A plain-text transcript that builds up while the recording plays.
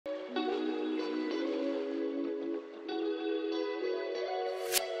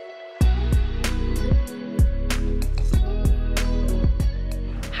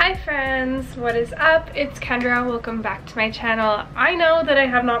friends, what is up? It's Kendra. Welcome back to my channel. I know that I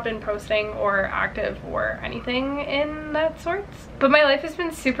have not been posting or active or anything in that sorts, but my life has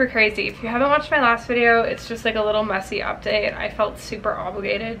been super crazy. If you haven't watched my last video, it's just like a little messy update. I felt super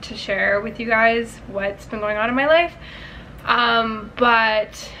obligated to share with you guys what's been going on in my life.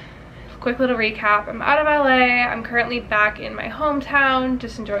 But quick little recap. I'm out of LA. I'm currently back in my hometown,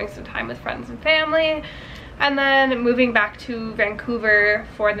 just enjoying some time with friends and family. And then moving back to Vancouver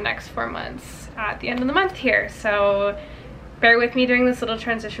for the next 4 months at the end of the month here. So bear with me during this little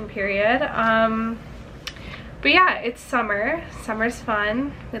transition period. But yeah, it's summer. Summer's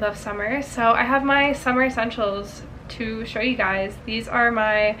fun. We love summer. So I have my summer essentials to show you guys. These are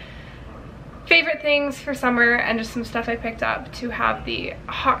my favorite things for summer and just some stuff I picked up to have the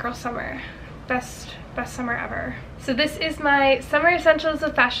hot girl summer. Best summer ever. So this is my summer essentials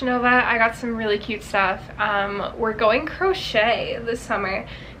of Fashion Nova. I got some really cute stuff. We're going crochet this summer.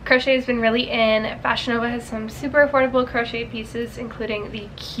 Crochet has been really in. Fashion Nova has some super affordable crochet pieces, including the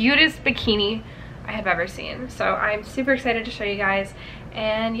cutest bikini I have ever seen. So I'm super excited to show you guys.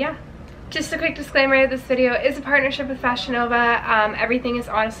 And yeah, just a quick disclaimer, this video is a partnership with Fashion Nova. Everything is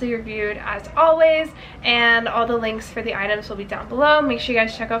honestly reviewed as always, and all the links for the items will be down below. Make sure you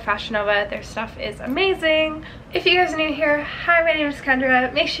guys check out Fashion Nova. Their stuff is amazing. If you guys are new here, hi, my name is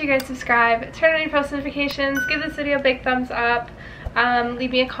Kendra. Make sure you guys subscribe, turn on your post notifications, give this video a big thumbs up,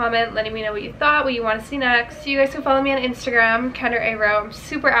 leave me a comment letting me know what you thought, what you want to see next. You guys can follow me on Instagram, Kendra Rowe. I'm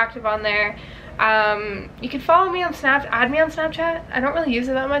super active on there. You can follow me on add me on Snapchat. I don't really use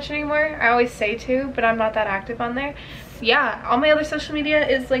it that much anymore. I always say to, but I'm not that active on there. Yeah, all my other social media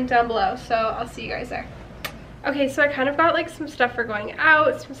is linked down below, so I'll see you guys there. Okay, so I kind of got like some stuff for going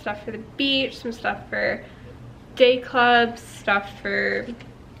out, some stuff for the beach, some stuff for day clubs, stuff for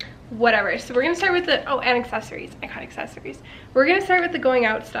whatever. So we're gonna start with the, oh, and accessories. I got accessories. We're gonna start with the going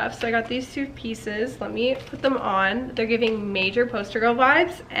out stuff. So I got these two pieces. Let me put them on. They're giving major poster girl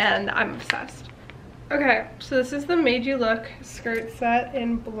vibes, and I'm obsessed. Okay, so this is the Made You Look skirt set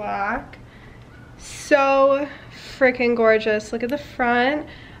in black. So freaking gorgeous. Look at the front.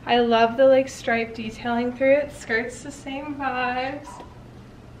 I love the like stripe detailing through it. Skirt's the same vibes.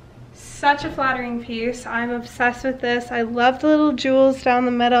 Such a flattering piece. I'm obsessed with this. I love the little jewels down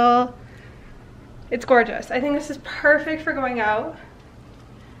the middle. It's gorgeous. I think this is perfect for going out.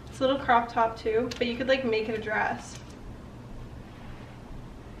 It's a little crop top too, but you could like make it a dress.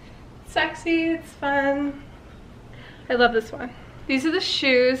 Sexy, it's fun. I love this one. These are the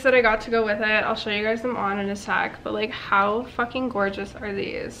shoes that I got to go with it. I'll show you guys them on in a sec, but like how fucking gorgeous are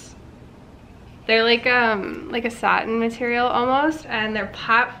these? They're like a satin material almost, and they're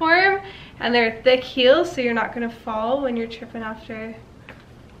platform, and they're thick heels, so you're not gonna fall when you're tripping after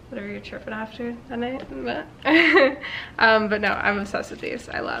whatever you're tripping after that night. But no, I'm obsessed with these.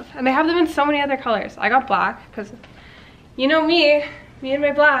 I love, and they have them in so many other colors. I got black because you know me and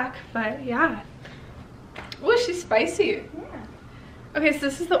my black, but yeah. Oh, she's spicy. Yeah. Okay, so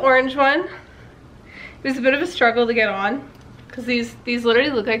this is the orange one. It was a bit of a struggle to get on because these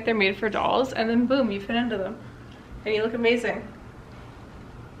literally look like they're made for dolls, and then boom, you fit into them and you look amazing.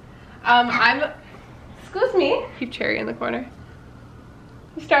 Excuse me, keep Cherry in the corner.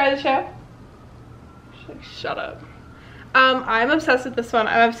 The star of the show. She's like, shut up. I'm obsessed with this one.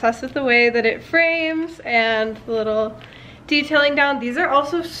 I'm obsessed with the way that it frames and the little detailing down. These are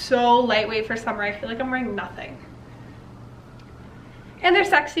also so lightweight for summer. I feel like I'm wearing nothing. And they're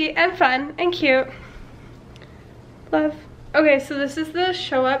sexy and fun and cute. Love. Okay, so this is the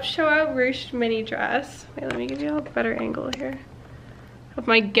show out ruched mini dress. Wait, let me give you a better angle here of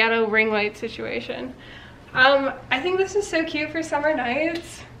my ghetto ring light situation. I think this is so cute for summer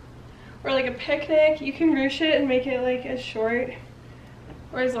nights or like a picnic. You can ruche it and make it like as short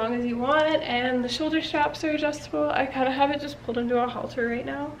or as long as you want, and the shoulder straps are adjustable. I kind of have it just pulled into a halter right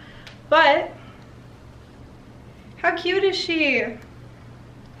now, but how cute is she? I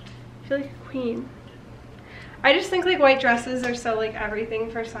feel like a queen. I just think like white dresses are so like everything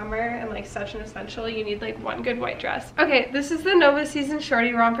for summer and like such an essential. You need like one good white dress. Okay, this is the Nova Season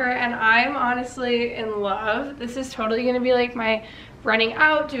Shorty Romper, and I'm honestly in love. This is totally gonna be like my running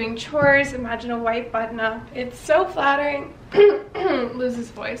out, doing chores. Imagine a white button up. It's so flattering. Lose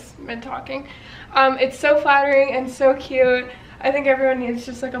his voice mid talking. It's so flattering and so cute. I think everyone needs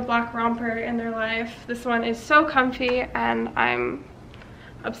just like a black romper in their life. This one is so comfy and I'm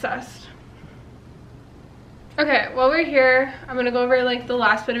obsessed. Okay, while we're here, I'm gonna go over like the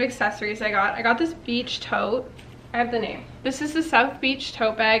last bit of accessories I got. I got this beach tote. I have the name. This is the South Beach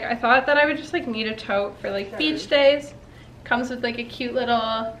tote bag. I thought that I would just like need a tote for like beach days. Comes with like a cute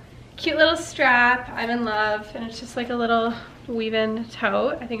little strap. I'm in love, and it's just like a little weave-in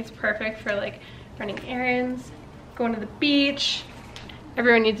tote. I think it's perfect for like running errands, going to the beach.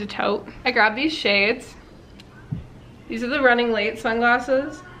 Everyone needs a tote. I grabbed these shades. These are the running late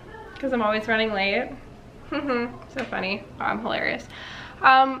sunglasses because I'm always running late. So funny. Oh, I'm hilarious.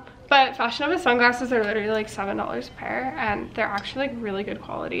 But Fashion Nova sunglasses are literally like $7 a pair, and they're actually like really good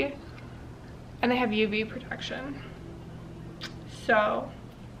quality. And they have UV protection. So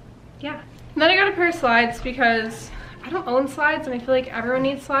yeah. And then I got a pair of slides because I don't own slides and I feel like everyone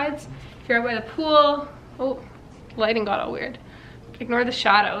needs slides. If you're out by the pool, oh, lighting got all weird. Ignore the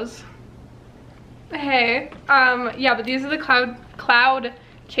shadows. Hey, yeah, but these are the cloud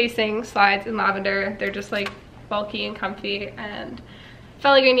chasing slides in lavender. They're just like bulky and comfy, and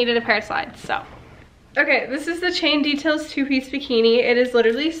felt like I needed a pair of slides, so. Okay, this is the Chain Details two-piece bikini. It is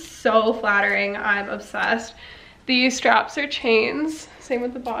literally so flattering. I'm obsessed. These straps are chains, same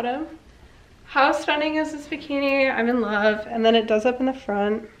with the bottom. How stunning is this bikini? I'm in love. And then it does up in the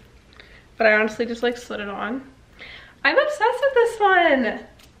front, but I honestly just like slid it on. I'm obsessed with this one. I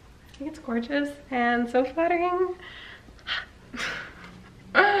think it's gorgeous and so flattering.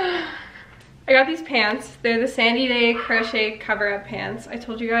 I got these pants. They're the Sandy Day crochet cover-up pants. I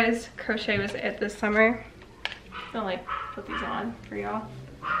told you guys crochet was it this summer. I'll like put these on for y'all.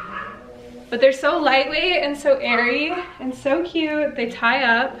 But they're so lightweight and so airy and so cute. They tie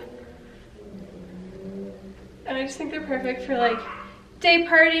up. And I just think they're perfect for like day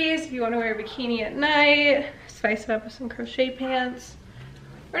parties, if you want to wear a bikini at night, spice it up with some crochet pants,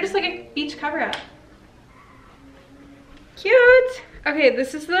 or just like a beach cover-up. Cute! Okay,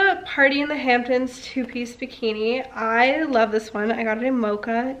 this is the Party in the Hamptons two-piece bikini. I love this one. I got it in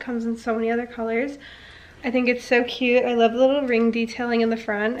mocha. It comes in so many other colors. I think it's so cute. I love the little ring detailing in the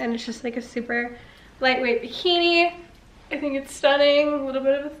front, and it's just like a super lightweight bikini. I think it's stunning. A little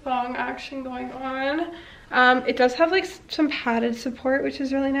bit of a thong action going on. It does have like some padded support, which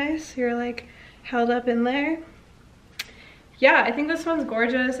is really nice. You're like held up in there. Yeah, I think this one's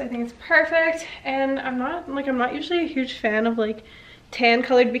gorgeous. I think it's perfect. And I'm not usually a huge fan of like tan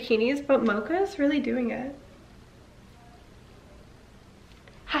colored bikinis, but mocha is really doing it.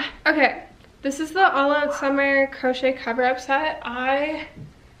 Okay, this is the All Out Summer crochet cover-up set. I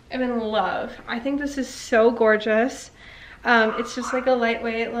am in love. I think this is so gorgeous. It's just like a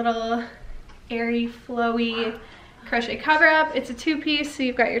lightweight little airy, flowy crochet cover-up. It's a two-piece, so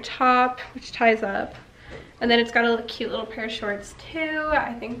you've got your top, which ties up, and then it's got a cute little pair of shorts too.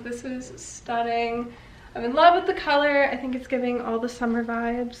 I think this is stunning. I'm in love with the color. I think it's giving all the summer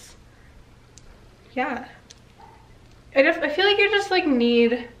vibes. Yeah. I feel like you just like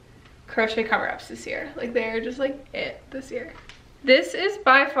need crochet cover-ups this year. Like they're just like it this year. This is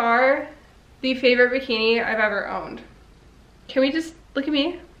by far the favorite bikini I've ever owned. Can we just look at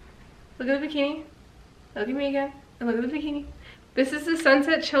me? Look at the bikini. Look at me again. And look at the bikini. This is the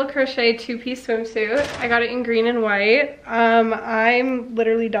Sunset Chill Crochet two-piece swimsuit. I got it in green and white. I'm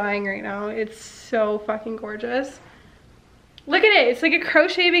literally dying right now. It's so fucking gorgeous. Look at it. It's like a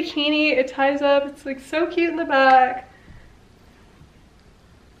crochet bikini. It ties up. It's like so cute in the back.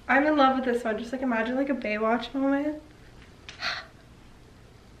 I'm in love with this one. Just like imagine like a Baywatch moment.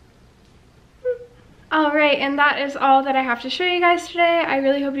 Alright, and that is all that I have to show you guys today. I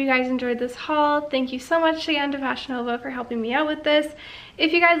really hope you guys enjoyed this haul. Thank you so much again to Fashion Nova for helping me out with this.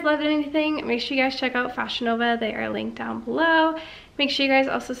 If you guys loved anything, make sure you guys check out Fashion Nova. They are linked down below. Make sure you guys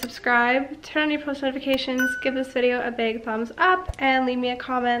also subscribe, turn on your post notifications, give this video a big thumbs up, and leave me a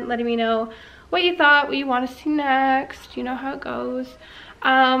comment letting me know what you thought, what you want to see next. You know how it goes.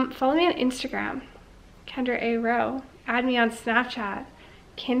 Follow me on Instagram, Kendra Rowe. Add me on Snapchat,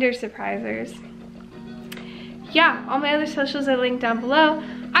 Kinder Surprisers. Yeah, all my other socials are linked down below.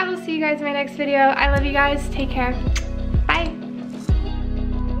 I will see you guys in my next video. I love you guys. Take care.